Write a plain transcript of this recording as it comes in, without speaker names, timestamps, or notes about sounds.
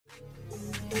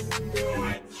What's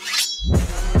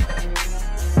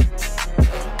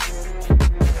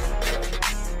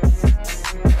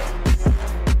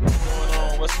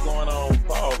going on,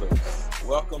 ballers?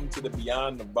 Welcome to the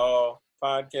Beyond the Ball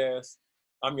podcast.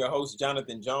 I'm your host,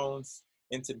 Jonathan Jones,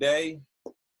 and today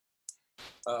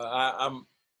I'm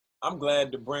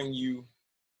glad to bring you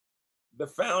the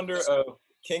founder of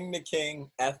King to King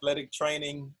Athletic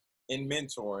Training and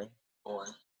Mentoring.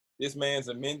 This man's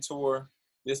a mentor.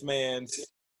 This man's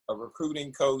a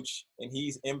recruiting coach, and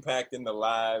he's impacting the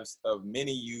lives of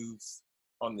many youths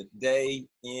on the day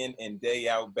in and day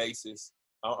out basis.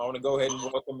 I want to go ahead and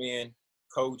welcome in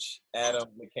Coach Adam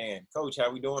McCann. Coach,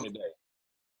 how we doing today?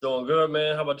 Doing good,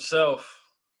 man. How about yourself?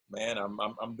 Man,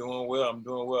 I'm doing well. I'm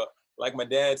doing well. Like my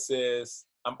dad says,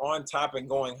 I'm on top and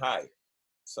going higher.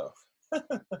 So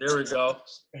there we go.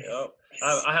 Yep.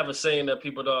 I have a saying that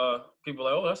people like,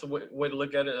 oh, that's a way to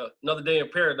look at it. Another day in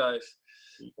paradise.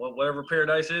 Well, whatever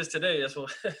paradise is today, that's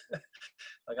what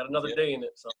I got another day in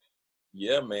it. So.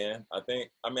 Yeah, man. I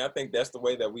think that's the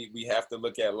way that we have to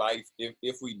look at life.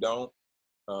 If we don't,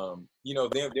 then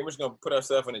we're just gonna put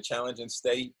ourselves in a challenging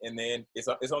state, and then it's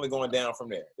only going down from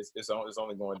there. It's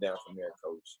only going down from there,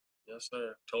 Coach. Yes,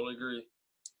 sir. Totally agree.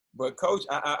 But Coach,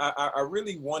 I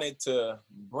really wanted to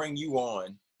bring you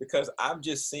on because I've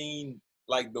just seen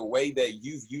like the way that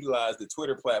you've utilized the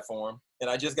Twitter platform, and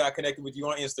I just got connected with you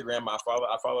on Instagram. I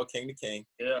follow King to King.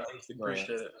 Yeah, on Instagram.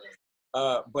 Appreciate it.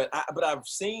 But I've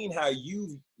seen how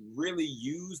you've really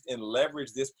used and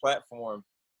leveraged this platform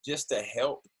just to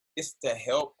help. It's to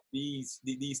help these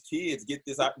kids get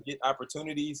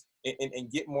opportunities and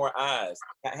get more eyes.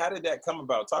 How did that come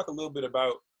about? Talk a little bit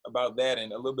about that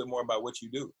and a little bit more about what you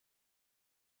do.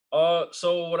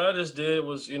 So what I just did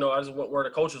was, I just went where the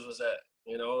coaches was at,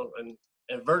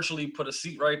 and virtually put a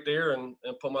seat right there and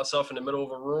put myself in the middle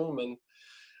of a room and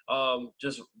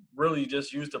just really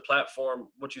just use the platform,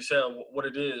 what you said, what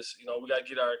it is. We got to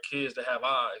get our kids to have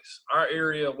eyes. Our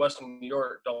area of Western New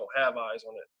York don't have eyes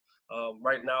on it.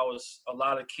 Right now is a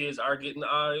lot of kids are getting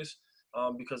eyes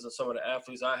because of some of the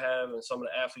athletes I have and some of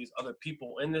the athletes other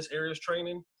people in this area is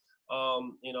training.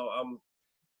 I'm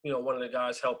one of the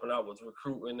guys helping out with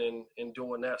recruiting and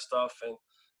doing that stuff. And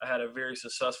I had a very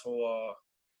successful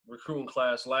recruiting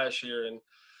class last year, and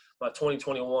my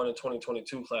 2021 and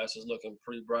 2022 class is looking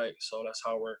pretty bright. So that's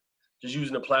how we're just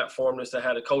using the platform just to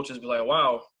have the coaches be like,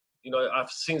 wow, I've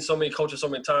seen so many coaches so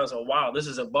many times, and wow, this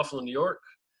is in Buffalo, New York.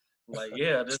 I'm like,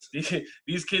 yeah,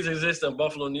 these kids exist in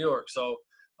Buffalo, New York. So,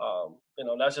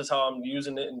 that's just how I'm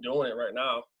using it and doing it right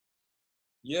now.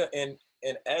 Yeah, and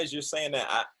as you're saying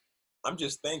that, I'm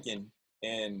just thinking,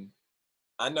 and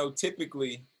I know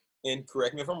typically, and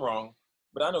correct me if I'm wrong,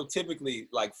 but I know typically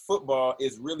like football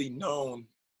is really known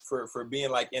for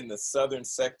being like in the southern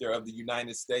sector of the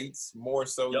United States more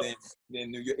so Yep.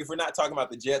 than New York. If we're not talking about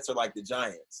the Jets or like the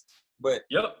Giants, but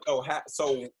yep.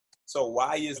 So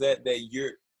why is that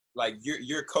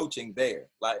you're coaching there,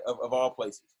 like of all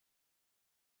places?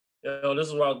 This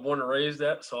is where I was born and raised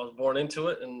at, so I was born into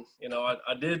it, and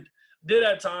I did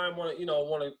at time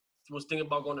was thinking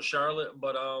about going to Charlotte,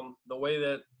 but the way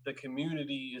that the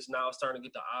community is now starting to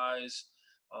get the eyes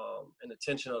and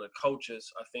attention of the coaches,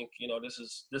 I think this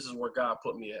is where God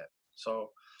put me at.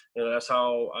 So that's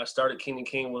how I started. King and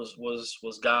King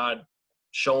was God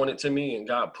showing it to me and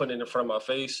God putting it in front of my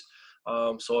face.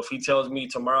 So if He tells me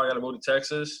tomorrow I got to move to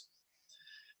Texas,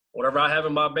 whatever I have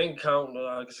in my bank account,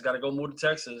 I just got to go move to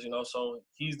Texas. So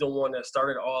He's the one that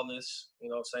started all this. You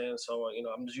know what I'm saying? So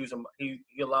I'm just using. He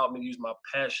allowed me to use my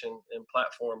passion and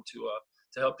platform to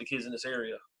help the kids in this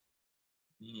area.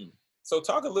 Mm. So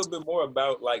talk a little bit more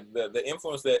about like the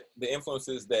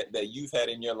influences that you've had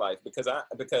in your life, because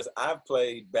I've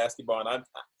played basketball,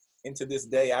 and to this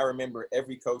day I remember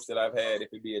every coach that I've had, if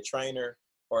it be a trainer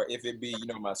or if it be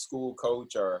my school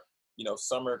coach or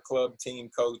summer club team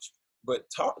coach. But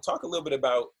talk a little bit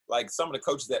about like some of the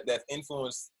coaches that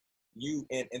influenced you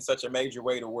in such a major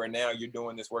way to where now you're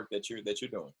doing this work that you're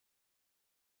doing.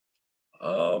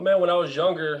 Oh man, when I was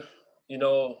younger,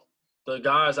 the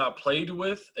guys I played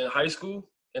with in high school,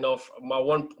 my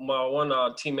one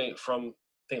teammate from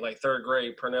I think like third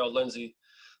grade, Pernell Lindsay,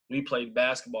 we played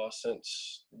basketball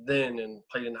since then and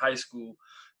played in high school.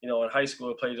 In high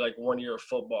school I played like 1 year of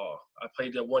football. I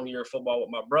played that 1 year of football with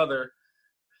my brother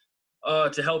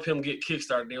to help him get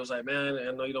kickstarted. They was like, man,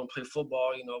 I know you don't play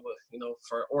football, but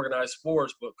for organized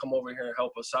sports, but come over here and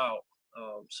help us out.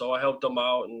 So I helped them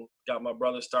out and got my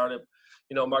brother started.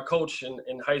 My coach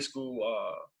in high school,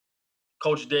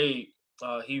 Coach Dade,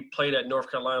 he played at North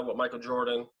Carolina with Michael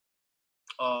Jordan.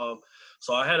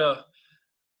 So I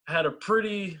had a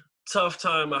pretty tough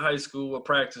time in high school with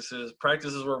practices.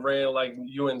 Practices were ran like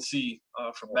UNC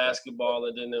for basketball,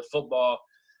 and then in football,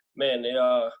 man,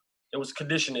 it was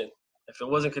conditioning. If it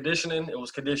wasn't conditioning, it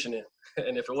was conditioning,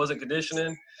 and if it wasn't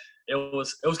conditioning, it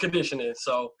was conditioning.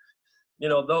 So,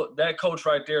 that coach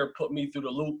right there put me through the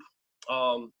loop.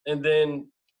 And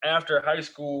then after high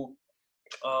school,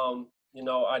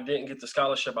 I didn't get the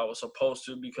scholarship I was supposed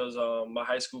to because my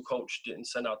high school coach didn't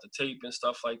send out the tape and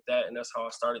stuff like that, and that's how I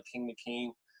started King to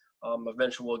King.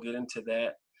 Eventually, we'll get into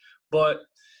that. But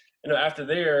after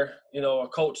there, a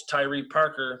coach Tyree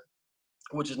Parker,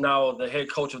 which is now the head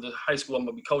coach of the high school I'm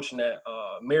gonna be coaching at,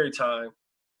 Maritime.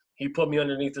 He put me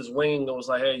underneath his wing and was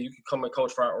like, "Hey, you can come and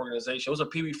coach for our organization." It was a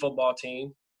Pee Wee football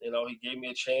team. He gave me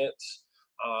a chance.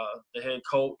 The head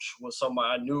coach was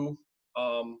somebody I knew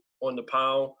on the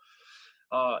pound,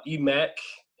 EMAC,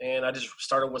 and I just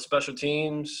started with special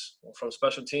teams. From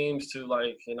special teams to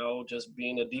just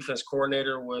being a defense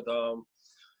coordinator with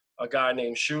a guy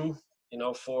named Shu.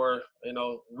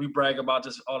 We brag about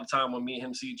this all the time when me and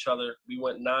him see each other. We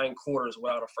went 9 quarters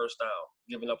without a first down,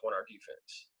 giving up on our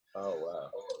defense. Oh, wow.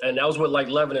 And that was with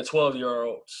 11 and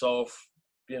 12-year-olds. So,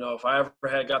 if I ever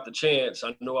had got the chance,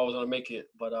 I knew I was going to make it.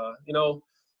 But,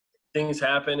 things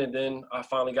happen. And then I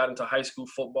finally got into high school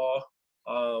football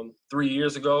 3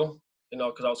 years ago,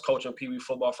 because I was coaching Pee Wee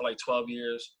football for 12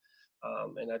 years.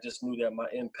 And I just knew that my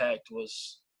impact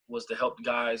was to help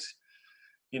guys,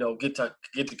 get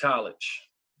to college,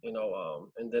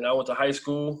 and then I went to high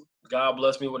school. God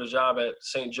blessed me with a job at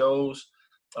St. Joe's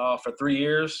for 3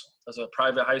 years as a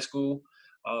private high school.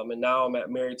 And now I'm at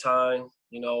Maritime.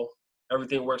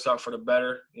 Everything works out for the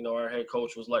better. Our head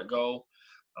coach was let go,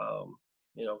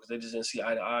 because they just didn't see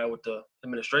eye to eye with the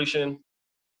administration.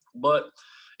 But,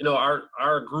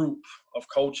 our group of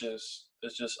coaches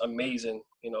is just amazing,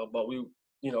 but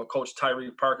Coach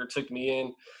Tyree Parker took me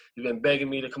in. He's been begging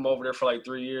me to come over there for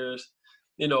 3 years,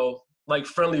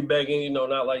 friendly begging,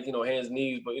 not hands and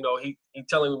knees, but, he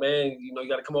telling me, man, you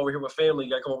got to come over here with family.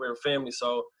 You got to come over here with family.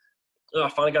 So, I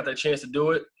finally got that chance to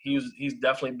do it. He's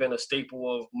definitely been a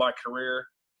staple of my career,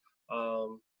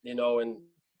 and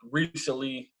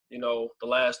recently, the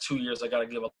last 2 years, I got to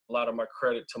give a lot of my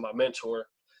credit to my mentor.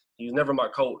 He's never my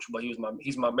coach, but he's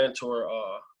my mentor,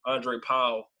 Andre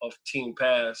Powell of Team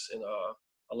Pass in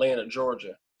Atlanta,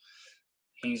 Georgia.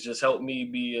 He's just helped me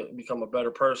become a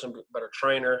better person, better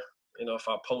trainer. If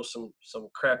I post some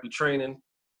crappy training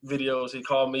videos, he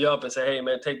called me up and said, "Hey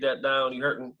man, take that down. You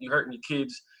hurting your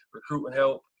kids, recruiting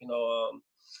help."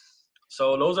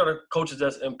 So those are the coaches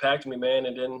that's impacted me, man.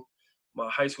 And then my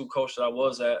high school coach that I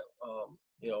was at,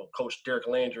 Coach Derek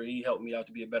Landry, he helped me out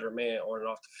to be a better man on and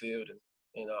off the field,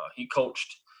 and he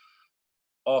coached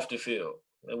off the field.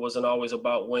 It wasn't always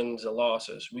about wins and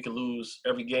losses. We could lose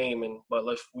every game, but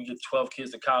if we get 12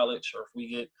 kids to college, or if we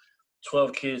get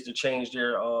 12 kids to change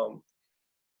their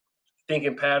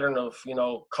thinking pattern of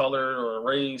color or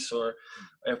race, or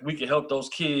if we could help those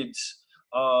kids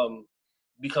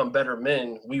become better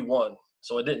men, we won.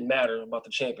 So it didn't matter about the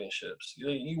championships.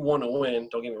 You want to win,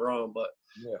 don't get me wrong, but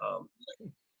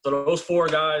so those 4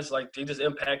 guys, they just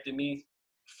impacted me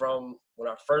from when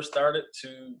I first started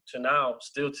to now,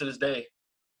 still to this day.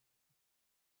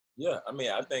 Yeah,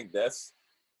 I think that's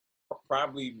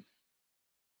probably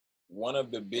one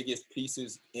of the biggest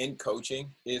pieces in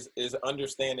coaching is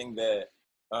understanding that,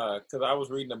 because I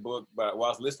was reading a book I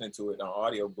was listening to it, an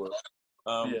audio book,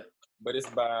 but it's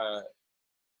by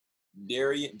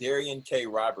Darian K.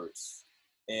 Roberts,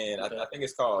 and I think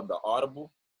it's called The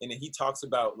Audible, and then he talks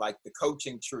about the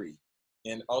coaching tree,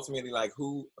 and ultimately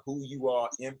who you all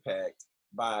impact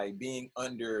by being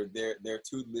under their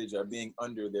tutelage or being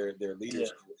under their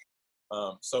leadership.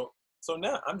 So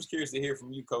now I'm just curious to hear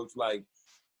from you, Coach.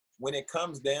 When it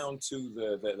comes down to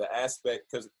the aspect,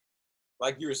 because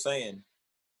like you were saying,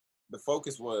 the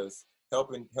focus was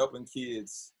helping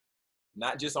kids,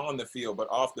 not just on the field but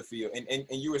off the field. And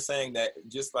you were saying that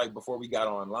just before we got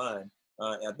online,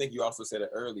 and I think you also said it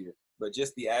earlier, but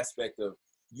just the aspect of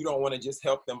you don't want to just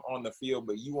help them on the field,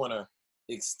 but you want to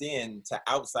extend to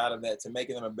outside of that to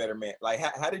making them a better man.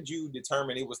 How did you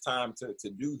determine it was time to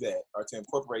do that or to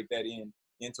incorporate that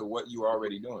into what you were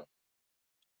already doing?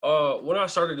 When I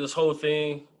started this whole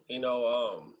thing,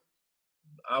 I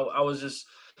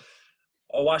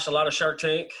watched a lot of Shark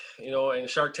Tank, and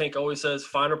Shark Tank always says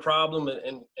find a problem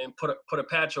and put a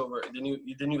patch over it.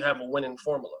 Then you have a winning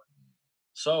formula.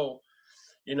 So,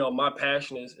 my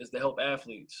passion is to help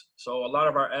athletes. So a lot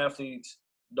of our athletes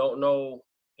don't know,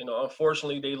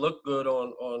 unfortunately they look good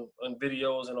on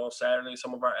videos and on Saturday.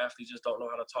 Some of our athletes just don't know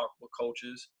how to talk with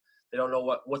coaches. They don't know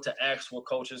what to ask with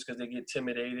coaches because they get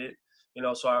intimidated.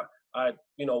 So I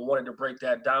wanted to break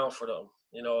that down for them.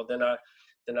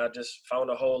 Then I just found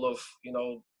a whole of,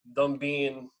 them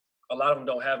being, a lot of them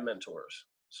don't have mentors.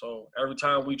 So every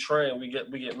time we train, we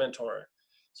get mentoring.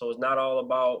 So it's not all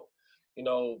about,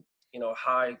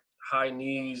 high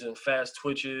knees and fast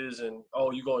twitches and,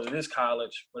 oh, you go to this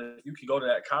college, but if you could go to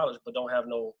that college but don't have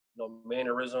no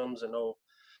mannerisms and no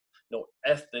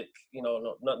ethic,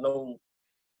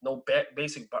 no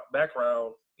basic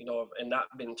background, and not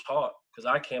been taught, because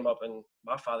I came up and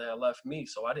my father had left me,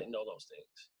 so I didn't know those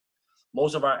things.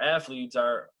 Most of our athletes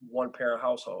are one parent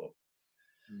household,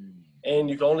 and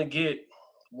you can only get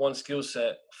one skill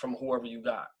set from whoever you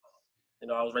got.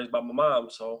 I was raised by my mom,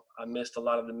 so I missed a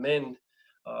lot of the men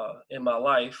in my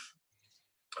life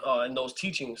and those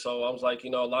teachings. So I was like, a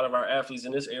lot of our athletes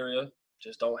in this area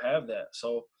just don't have that.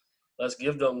 So let's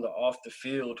give them the off the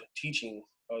field teaching,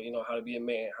 how to be a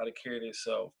man, how to carry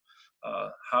themselves,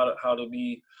 how to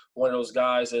be one of those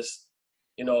guys that's,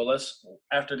 let's,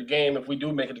 after the game, if we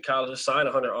do make it to college, let's sign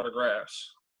 100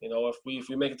 autographs. If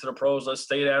we make it to the pros, let's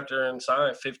stay after and sign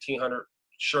 1,500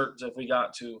 shirts if we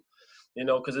got to,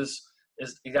 because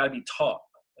it got to be taught.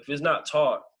 If it's not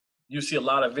taught, you see a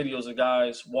lot of videos of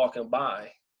guys walking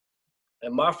by.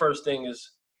 And my first thing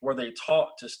is, were they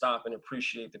taught to stop and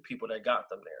appreciate the people that got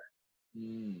them there?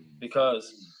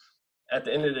 Because at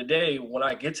the end of the day, when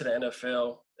I get to the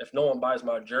NFL, if no one buys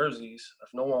my jerseys, if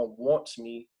no one wants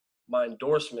me, my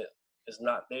endorsement is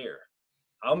not there.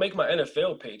 I'll make my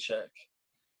NFL paycheck,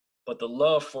 but the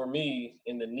love for me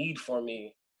and the need for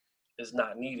me is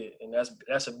not needed. And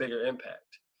that's a bigger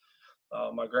impact.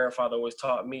 My grandfather always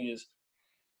taught me is,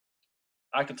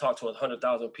 I could talk to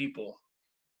 100,000 people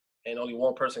and only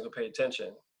one person could pay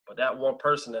attention. But that one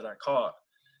person that I caught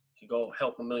could go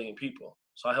help 1 million people.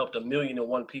 So I helped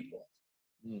 1,000,001 people.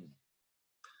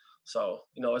 So,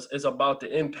 it's about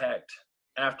the impact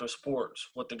after sports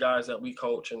with the guys that we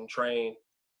coach and train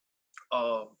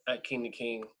at King to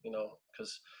King,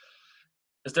 because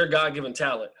it's their God-given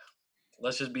talent.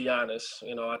 Let's just be honest.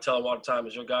 I tell them all the time,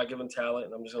 it's your God-given talent,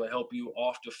 and I'm just going to help you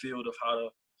off the field of how to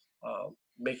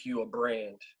make you a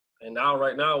brand. And now,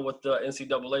 right now, with the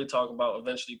NCAA talking about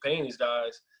eventually paying these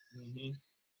guys,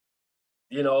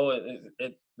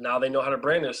 now they know how to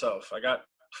brand themselves. I got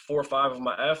 4 or 5 of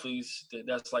my athletes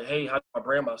that's like, hey, how do I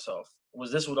brand myself?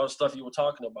 Was this what other stuff you were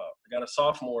talking about? I got a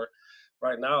sophomore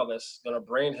right now that's going to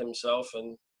brand himself,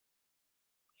 and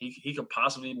he could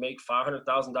possibly make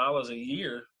 $500,000 a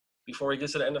year before he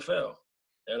gets to the NFL,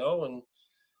 and I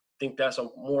think that's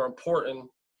more important,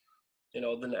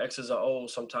 than the X's and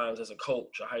O's sometimes as a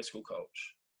coach, a high school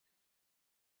coach.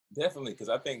 Definitely, because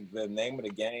I think the name of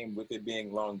the game, with it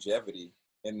being longevity,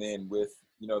 and then with,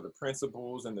 the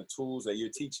principles and the tools that you're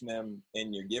teaching them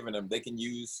and you're giving them, they can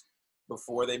use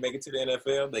before they make it to the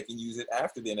NFL. They can use it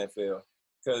after the NFL,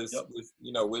 because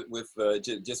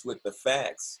just with the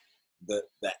facts, the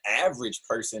average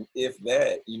person, if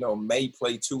that, may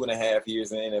play 2.5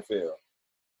 years in the NFL,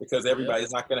 because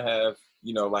everybody's not going to have,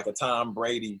 like a Tom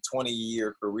Brady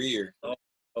 20-year career. No,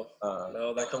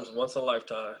 that comes once a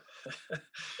lifetime.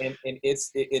 and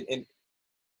it's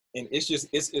just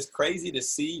it's crazy to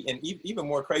see, and even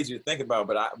more crazy to think about.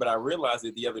 But I realized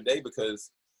it the other day, because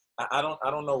I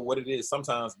don't know what it is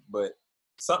sometimes, but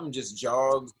something just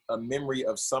jogs a memory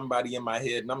of somebody in my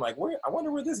head, and I'm like, I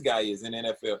wonder where this guy is in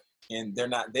the NFL, and they're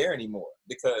not there anymore,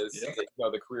 because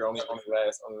the career only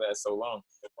lasts so long.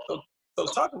 So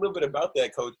talk a little bit about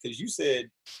that, Coach, because you said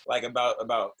like about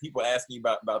people asking you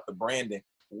about the branding.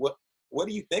 What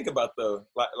do you think about the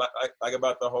like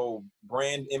about the whole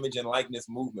brand image and likeness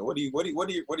movement? What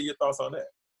are your thoughts on that?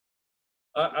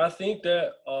 I think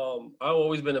that I've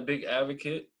always been a big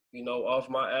advocate, of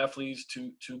my athletes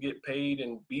to get paid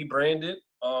and be branded.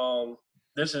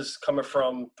 This is coming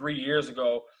from 3 years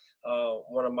ago.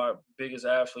 One of my biggest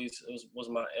athletes was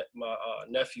my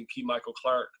nephew, Key Michael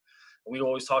Clark. We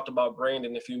always talked about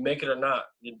branding. If you make it or not,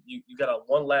 you got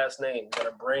one last name. You got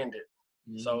to brand it.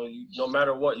 So no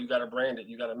matter what, you got to brand it.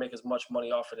 You got to make as much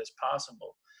money off it as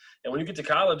possible. And when you get to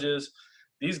colleges,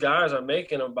 these guys are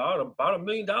making about $1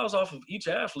 million off of each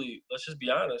athlete. Let's just be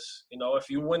honest. If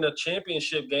you win the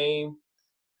championship game,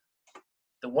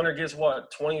 the winner gets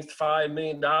what, $25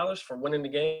 million for winning the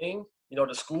game.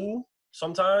 The school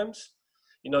sometimes.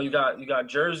 You got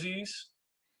jerseys.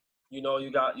 You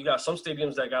got some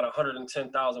stadiums that got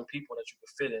 110,000 people that you could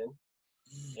fit in.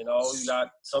 You got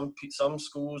some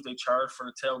schools, they charge for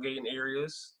the tailgating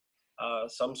areas.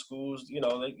 Some schools, you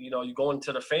go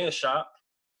into the fan shop.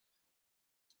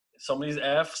 Some of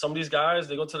these guys,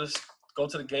 they go to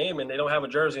the game and they don't have a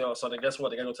jersey on, so then guess what?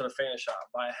 They gotta go to the fan shop,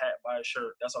 buy a hat, buy a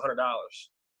shirt. That's $100.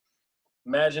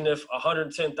 Imagine if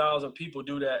 110,000 people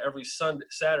do that every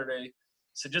Saturday.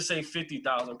 So just say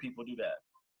 50,000 people do that.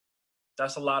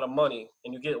 That's a lot of money,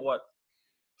 and you get what,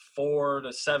 4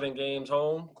 to 7 games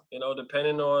home.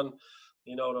 Depending on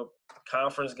the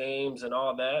conference games and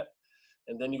all that,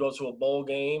 and then you go to a bowl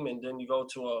game, and then you go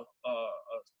to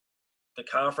the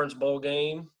conference bowl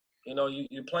game.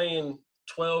 You're playing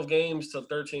 12 games to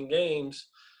 13 games,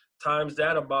 times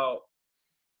that about,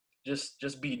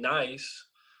 just be nice.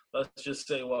 Let's just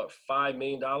say what, $5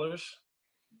 million.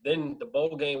 Then the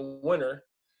bowl game winner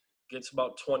gets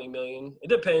about 20 million. It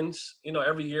depends.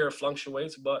 Every year it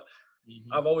fluctuates, but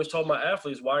I've always told my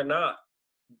athletes, why not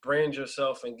brand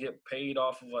yourself and get paid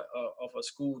off of a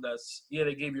school that's, yeah,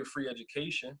 they gave you a free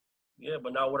education. Yeah,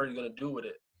 but now what are you going to do with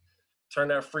it? Turn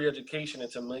that free education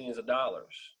into millions of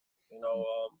dollars.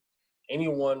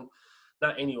 Anyone,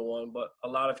 not anyone, but a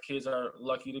lot of kids are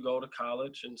lucky to go to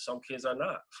college, and some kids are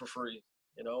not for free.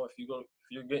 If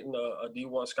you're getting a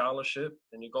D1 scholarship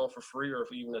and you're going for free, or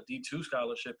if even a D2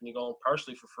 scholarship and you're going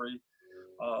partially for free,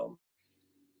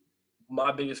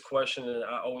 my biggest question, and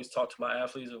I always talk to my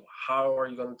athletes, of how are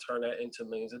you going to turn that into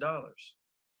millions of dollars?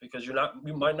 Because you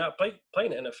might not play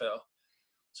in the NFL,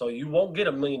 so you won't get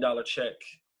 $1 million check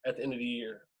at the end of the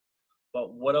year.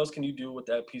 But what else can you do with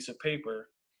that piece of paper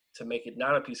to make it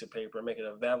not a piece of paper, make it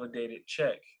a validated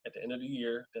check at the end of the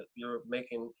year that you're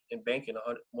making and banking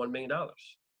 $1 million?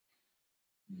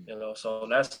 So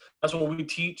that's what we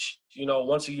teach.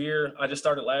 Once a year. I just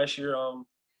started last year.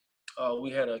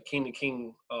 We had a King to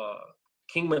King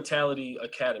King Mentality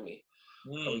Academy.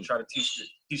 We try to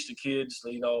teach the kids,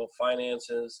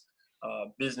 finances,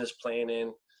 business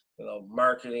planning,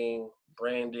 marketing,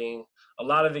 branding. A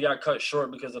lot of it got cut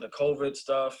short because of the COVID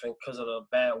stuff and because of the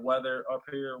bad weather up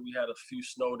here. We had a few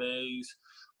snow days,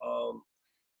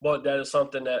 but that is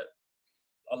something that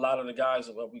a lot of the guys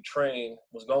that we train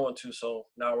was going to. So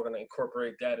now we're going to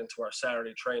incorporate that into our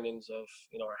Saturday trainings of,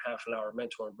 our half an hour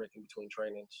mentoring break in between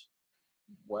trainings.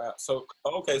 Wow. So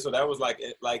okay, so that was like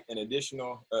an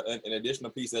additional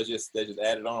piece that just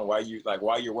added on while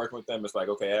you're working with them. It's like,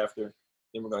 okay, after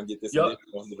then we're gonna get this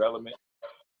additional development.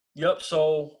 Yep.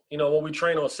 So when we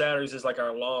train on Saturdays is like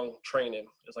our long training.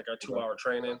 It's like our 2-hour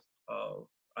training.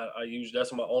 I use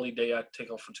that's my only day I take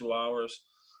them for 2 hours.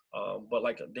 But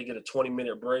like they get a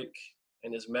 20-minute break,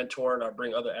 and it's mentoring. I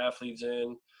bring other athletes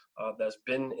in that's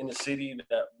been in the city,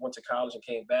 that went to college and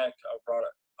came back. I brought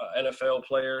an NFL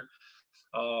player.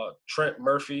 Trent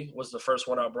Murphy was the first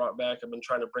one I brought back. I've been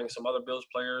trying to bring some other Bills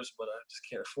players, but I just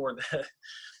can't afford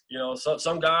that.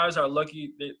 Some guys are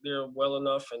lucky; they're well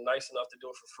enough and nice enough to do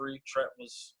it for free. Trent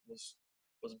was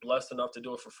blessed enough to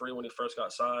do it for free when he first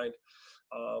got signed.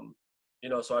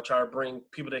 So I try to bring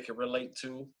people they can relate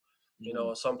to.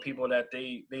 Some people that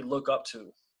they look up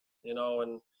to.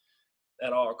 And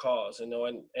at all costs.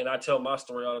 And I tell my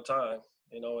story all the time.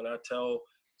 And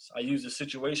I use the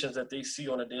situations that they see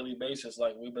on a daily basis.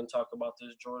 Like we've been talking about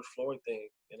this George Floyd thing,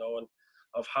 and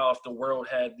of how if the world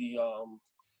had the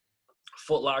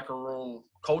Foot Locker room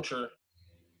culture,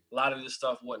 a lot of this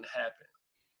stuff wouldn't happen.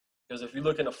 Because if you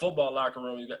look in the football locker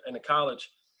room, in the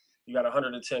college, you got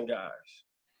 110 guys,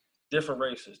 different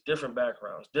races, different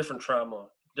backgrounds, different trauma,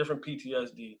 different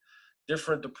PTSD,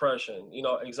 different depression,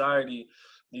 anxiety.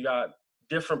 You got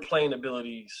different playing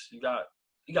abilities. You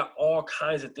got all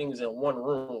kinds of things in one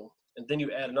room, and then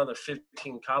you add another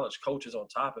 15 college coaches on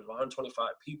top of 125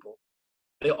 people.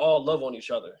 They all love on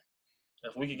each other.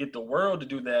 If we could get the world to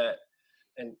do that,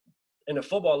 and in the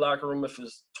football locker room, if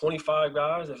it's 25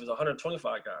 guys, if it's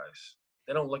 125 guys,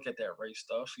 they don't look at that race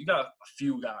stuff. You got a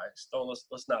few guys.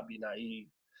 Let's not be naive.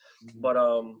 But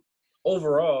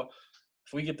overall,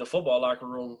 if we get the football locker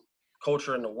room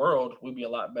culture in the world, we'd be a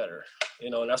lot better.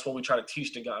 And that's what we try to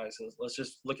teach the guys. Is let's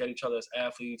just look at each other as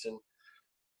athletes. And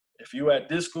if you at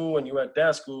this school and you at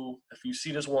that school, if you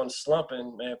see this one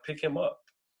slumping, man, pick him up.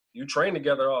 You train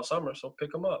together all summer, so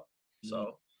pick him up.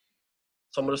 So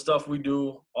some of the stuff we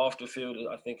do off the field,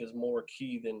 I think, is more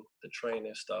key than the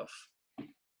training stuff.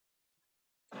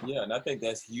 Yeah, and I think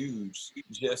that's huge,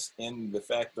 just in the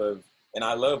fact of, and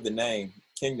I love the name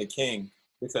King to King,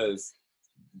 because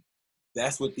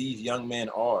that's what these young men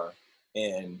are.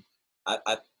 And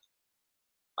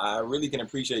I really can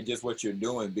appreciate just what you're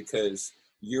doing, because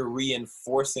you're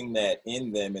reinforcing that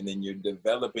in them, and then you're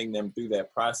developing them through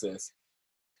that process,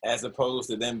 as opposed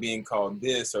to them being called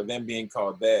this or them being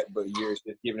called that, but you're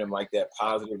just giving them like that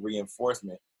positive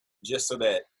reinforcement, just so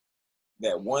that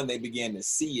one, they begin to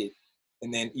see it,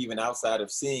 and then even outside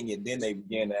of seeing it, then they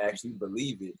begin to actually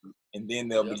believe it, and then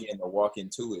they'll begin to walk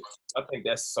into it. I think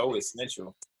that's so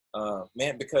essential,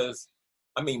 man, because,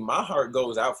 I mean, my heart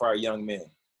goes out for our young men.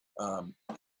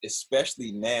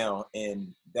 especially now,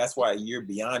 and that's why you're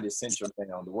beyond essential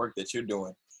now, the work that you're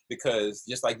doing, because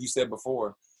just like you said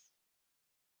before,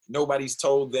 nobody's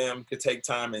told them to take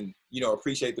time and, you know,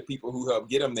 appreciate the people who helped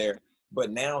get them there.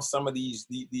 But now some of these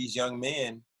young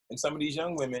men and some of these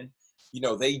young women, you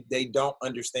know, they don't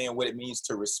understand what it means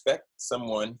to respect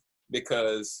someone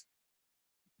because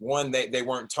one, they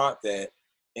weren't taught that,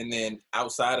 and then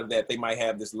outside of that, they might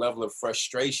have this level of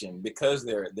frustration because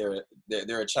they're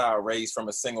a child raised from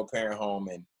a single parent home,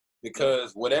 and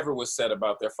because whatever was said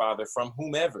about their father from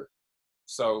whomever.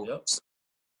 So,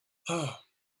 Yep.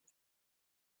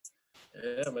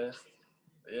 Yeah, man.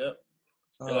 Yep.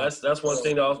 And that's one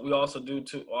thing that we also do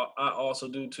too. I also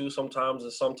do too sometimes.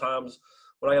 And sometimes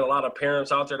when I get a lot of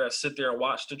parents out there that sit there and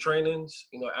watch the trainings,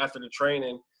 you know, after the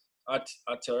training, I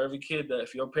tell every kid that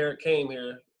if your parent came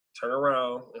here, turn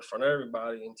around in front of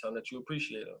everybody and tell them that you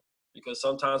appreciate them. Because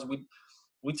sometimes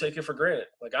we take it for granted.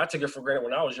 Like I took it for granted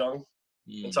when I was young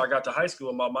until I got to high school,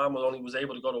 and my mom was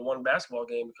able to go to one basketball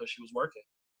game because she was working,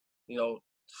 you know,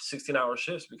 16-hour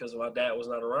shifts because my dad was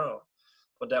not around.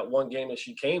 But that one game that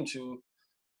she came to,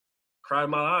 cried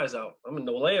my eyes out. I'm in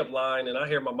the layup line, and I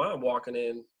hear my mom walking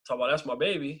in, talking about that's my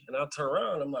baby, and I turn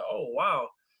around, and I'm like, oh wow.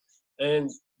 And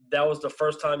that was the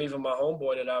first time even my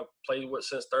homeboy that I played with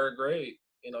since third grade,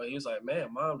 you know, he was like,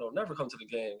 man, mom don't never come to the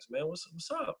games, man. What's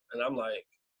up? And I'm like,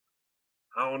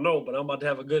 I don't know, but I'm about to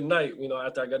have a good night, you know,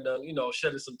 after I got done, you know,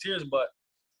 shedding some tears. But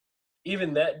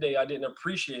even that day, I didn't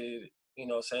appreciate it, you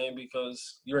know what I'm saying,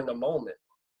 because you're in the moment.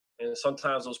 And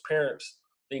sometimes those parents,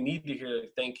 they need to hear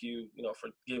thank you, you know, for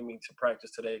giving me to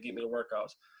practice today, get me to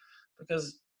workouts,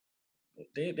 because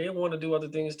they want to do other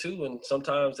things too, and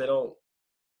sometimes they don't.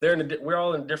 We're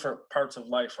all in different parts of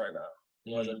life right now.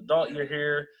 You know, as an adult, you're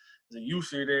here. As a youth,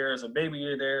 you're there. As a baby,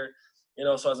 you're there. You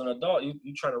know, so as an adult,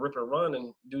 you try to rip and run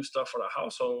and do stuff for the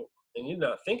household, and you're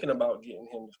not thinking about getting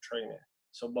him to training.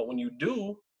 So, but when you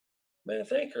do, man,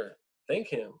 thank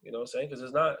him. You know what I'm saying? Because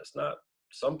it's not.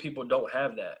 Some people don't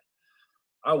have that.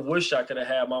 I wish I could have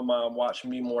had my mom watch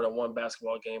me more than one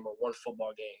basketball game or one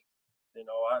football game. You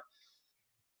know,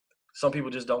 some people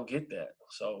just don't get that.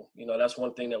 So, you know, that's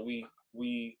one thing that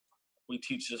we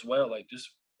teach as well. Like, just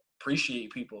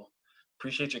appreciate people.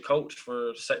 Appreciate your coach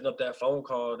for setting up that phone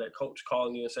call, that coach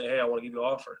calling you and saying, hey, I want to give you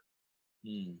an offer.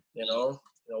 You know,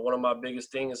 one of my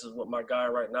biggest things is with my guy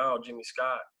right now, Jimmy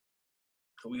Scott.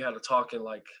 We had a talk in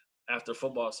like after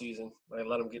football season. I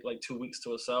let him get like 2 weeks to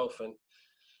himself, and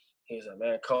he's like,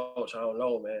 man, coach, I don't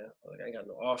know, man. Like, I ain't got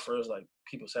no offers. Like,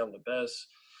 people say I'm the best,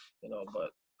 you know,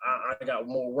 but I got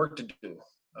more work to do.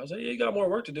 I was like, yeah, you got more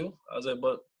work to do. I was like,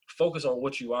 but focus on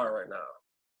what you are right now.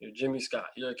 You're Jimmy Scott.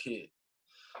 You're a kid.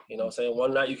 You know what I'm saying?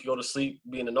 One night you could go to sleep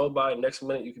being a nobody. Next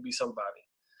minute you could be somebody.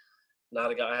 Now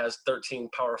the guy has 13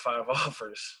 Power 5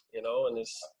 offers, you know,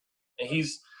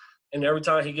 and every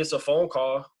time he gets a phone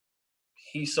call,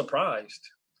 he's surprised.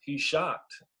 He's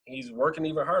shocked. He's working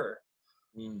even harder.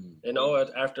 You know,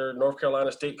 after North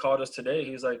Carolina State called us today,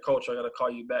 he's like, coach, I got to call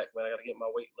you back, man. I got to get my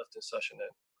weightlifting session in.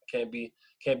 I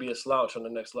can't be a slouch on the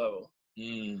next level.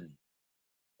 You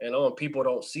know, and people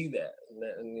don't see that.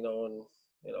 And you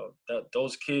know, that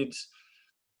those kids,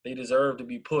 they deserve to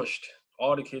be pushed.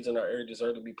 All the kids in our area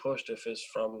deserve to be pushed if it's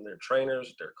from their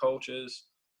trainers, their coaches.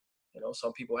 You know,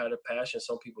 some people have a passion,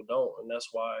 some people don't. And that's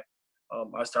why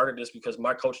I started this, because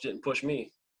my coach didn't push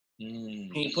me. He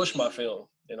didn't push my film.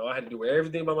 You know, I had to do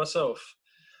everything by myself.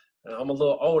 And I'm a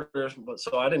little older, but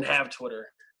so I didn't have Twitter,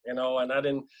 you know, and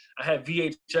I had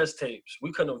VHS tapes.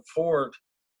 We couldn't afford,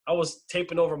 I was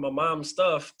taping over my mom's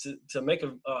stuff to make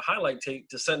a highlight tape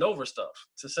to send over stuff,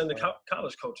 to send to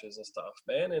college coaches and stuff,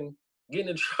 man, and getting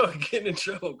in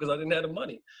trouble because I didn't have the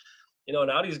money. You know,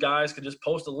 now these guys could just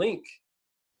post a link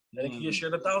and it can get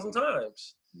shared 1,000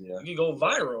 times. Yeah. You can go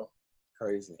viral.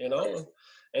 Crazy. You know, Crazy.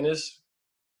 And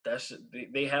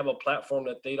they have a platform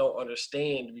that they don't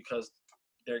understand because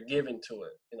they're given to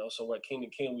it. You know, so like King to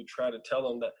King, we try to tell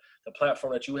them that the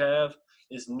platform that you have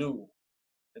is new.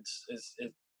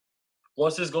 It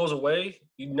once this goes away,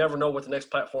 you never know what the next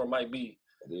platform might be.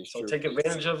 So true. take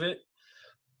advantage of it.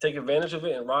 Take advantage of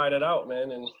it and ride it out,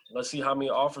 man. And let's see how many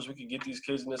offers we could get these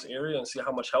kids in this area, and see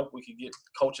how much help we could get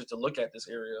coaches to look at this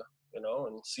area, you know,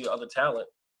 and see other talent,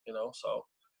 you know. So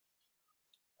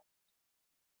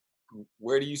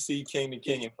where do you see King to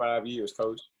King in 5 years,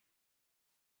 Coach?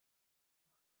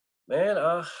 Man,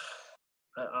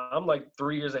 I'm like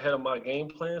 3 years ahead of my game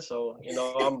plan, so you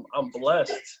know I'm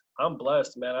blessed. I'm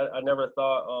blessed, man. I never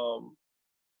thought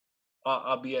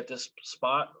I'll be at this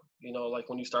spot. You know, like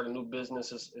when you start a new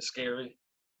business, it's scary.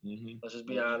 Let's just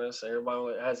be honest.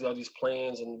 Everybody has all these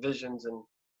plans and visions, and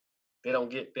they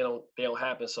don't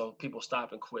happen. So people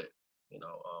stop and quit.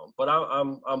 But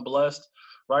I'm blessed.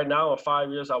 Right now, in 5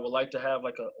 years, I would like to have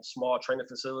like a small training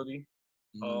facility.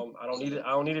 Mm-hmm. I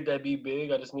don't need it to be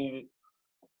big. I just need it.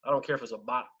 I don't care if it's a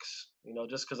box,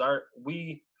 just because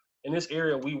we in this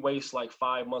area we waste like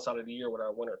 5 months out of the year with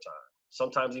our winter time,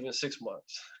 sometimes even 6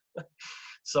 months.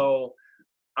 So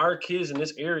our kids in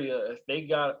this area, if they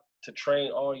got to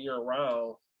train all year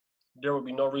round, there would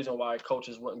be no reason why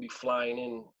coaches wouldn't be flying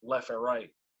in left and right,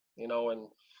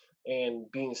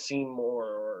 and being seen more,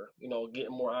 or getting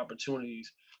more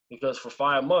opportunities, because for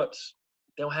 5 months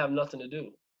they don't have nothing to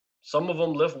do. Some of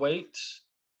them lift weights,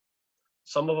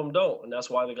 some of them don't, and that's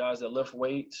why the guys that lift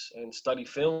weights and study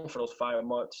film for those 5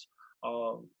 months,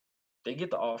 um, they get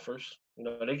the offers.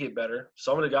 They get better.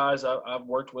 Some of the guys I've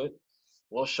worked with,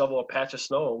 we'll shovel a patch of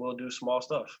snow and we'll do small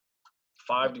stuff.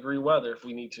 5-degree weather if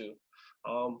we need to.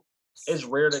 It's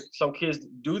rare that some kids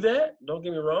do that. Don't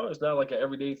get me wrong. It's not like an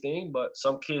everyday thing, but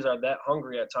some kids are that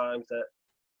hungry at times that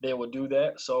they would do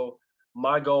that. So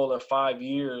my goal in 5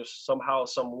 years, somehow,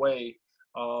 some way,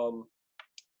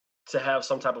 to have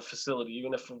some type of facility,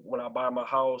 even if when I buy my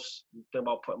house, think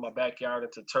about putting my backyard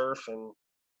into turf, and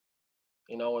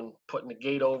putting the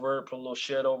gate over it, put a little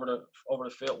shed over the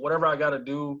field, whatever I got to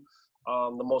do,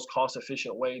 the most cost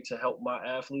efficient way to help my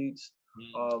athletes,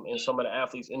 and some of the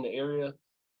athletes in the area.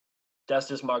 That's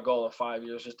just my goal in 5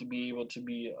 years, just to be able to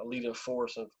be a leading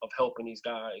force of helping these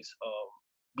guys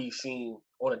be seen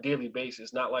on a daily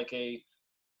basis. Not like I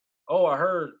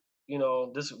heard,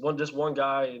 this one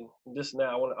guy and this and that.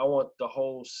 I want the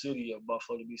whole city of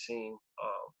Buffalo to be seen,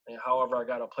 and however I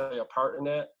got to play a part in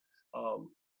that,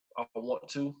 I want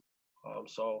to.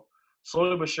 So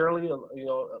slowly but surely,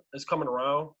 it's coming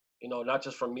around. Not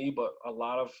just for me, but a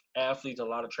lot of athletes, a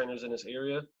lot of trainers in this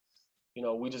area.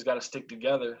 We just got to stick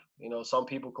together. Some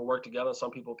people can work together,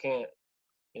 some people can't.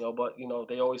 But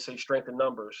they always say strength in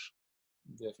numbers.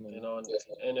 Definitely.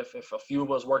 And if a few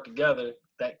of us work together,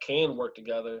 that can work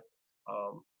together,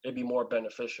 it'd be more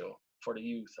beneficial for the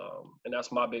youth. And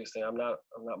that's my biggest thing. I'm not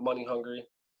money hungry.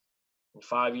 In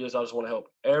 5 years, I just want to help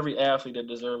every athlete that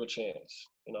deserves a chance.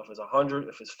 If it's 100,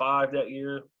 if it's 5 that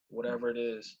year, whatever it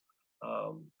is,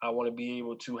 I want to be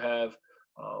able to have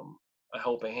a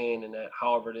helping hand in that,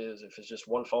 however it is. If it's just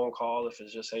one phone call, if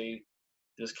it's just, hey,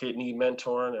 this kid needs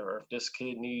mentoring, or if this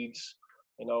kid needs,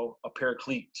 a pair of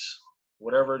cleats,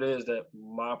 whatever it is that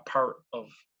my part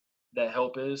of that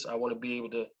help is, I want to be able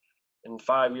to, in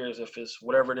 5 years, if it's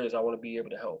whatever it is, I want to be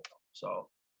able to help. So,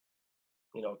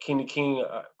 King to King,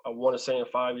 I want to say in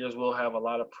 5 years, we'll have a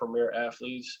lot of premier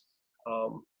athletes,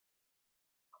 helped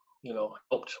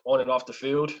on and off the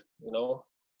field,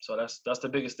 So that's the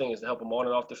biggest thing, is to help them on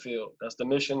and off the field. That's the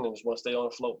mission, and just want to stay on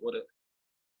the float with it.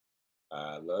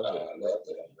 I love it.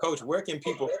 Coach, where can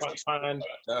people find?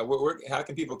 How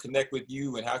can people connect with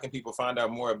you, and how can people find out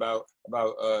more about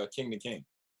King to King?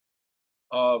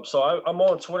 So I'm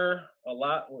on Twitter a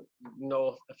lot.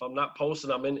 If I'm not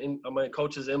posting, I'm in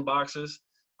coaches' inboxes.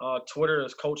 Twitter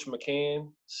is Coach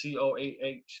McCann,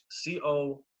 CoachMcCann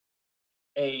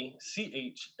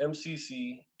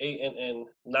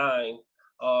 9.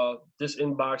 Just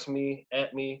inbox me,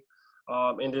 at me,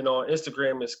 and then on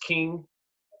Instagram is King,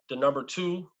 the number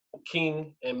 2,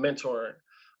 King, and mentoring.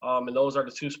 And those are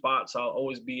the 2 spots I'll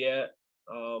always be at.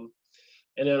 And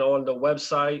then on the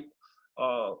website,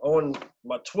 on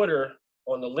my Twitter,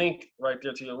 on the link right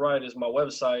there to your right is my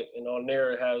website, and on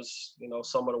there it has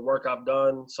some of the work I've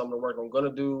done, some of the work I'm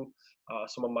gonna do,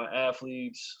 some of my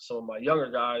athletes, some of my younger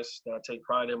guys that I take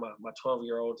pride in, my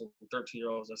 12-year-olds and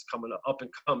 13-year-olds that's coming up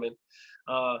and coming,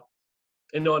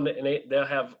 and they'll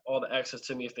have all the access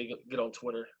to me if they get on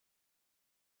Twitter.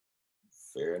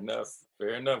 Fair enough.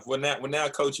 Well, now,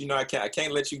 Coach, I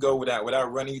can't let you go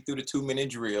without running you through the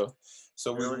 2-minute drill.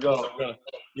 So Here we go.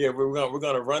 We're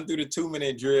gonna run through the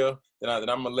 2-minute drill. Then I'm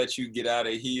gonna let you get out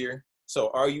of here. So,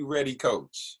 are you ready,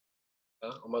 Coach?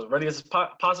 I'm as ready as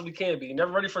possibly can be.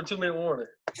 Never ready for a 2-minute warning.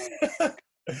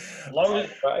 All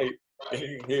right.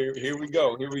 Here we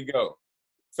go.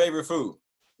 Favorite food?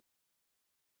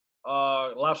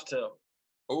 Lobster tail.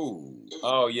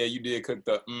 Oh yeah, you did cook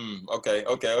the. Okay.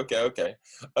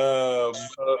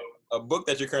 A book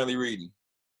that you're currently reading?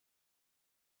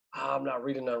 I'm not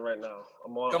reading that right now.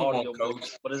 I'm on audio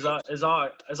books, but it's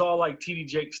all like TD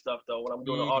Jake stuff though. When I'm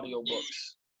doing the audio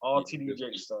books, all TD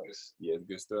Jake stuff. Yeah,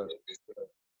 good stuff.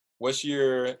 What's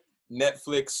your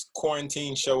Netflix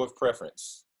quarantine show of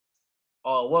preference?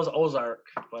 Oh, it was Ozark,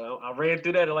 but I ran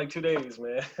through that in like 2 days,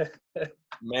 man.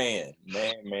 man.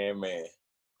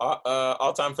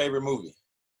 All-time favorite movie?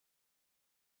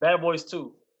 Bad Boys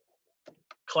 2.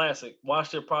 Classic.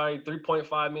 Watched it probably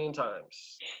 3.5 million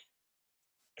times.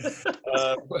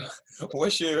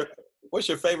 What's your What's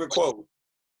your favorite quote?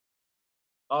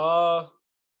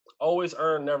 Always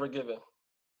earn, never given.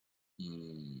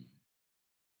 Mm.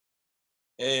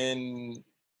 And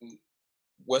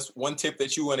what's one tip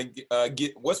that you want to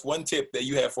get? What's one tip that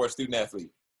you have for a student athlete?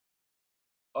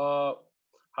 How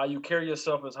you carry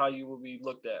yourself is how you will be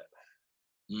looked at.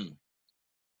 Mm.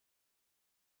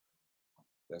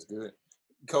 That's good.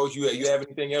 Coach, you have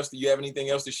anything else? Do you have anything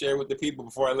else to share with the people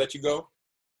before I let you go?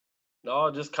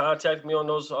 No, just contact me on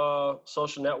those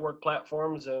social network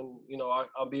platforms, and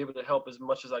I'll be able to help as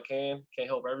much as I can. Can't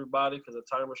help everybody because of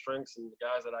time restraints and the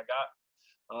guys that I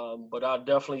got, but I'll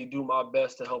definitely do my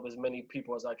best to help as many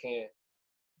people as I can.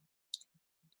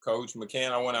 Coach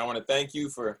McCann, I want to thank you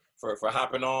for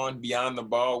hopping on Beyond the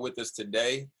Ball with us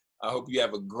today. I hope you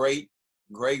have a great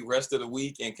rest of the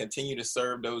week and continue to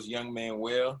serve those young men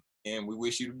well. And we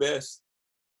wish you the best.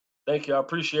 Thank you. I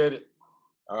appreciate it.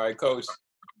 All right, Coach.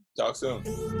 Talk soon.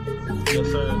 Yes,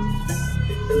 sir.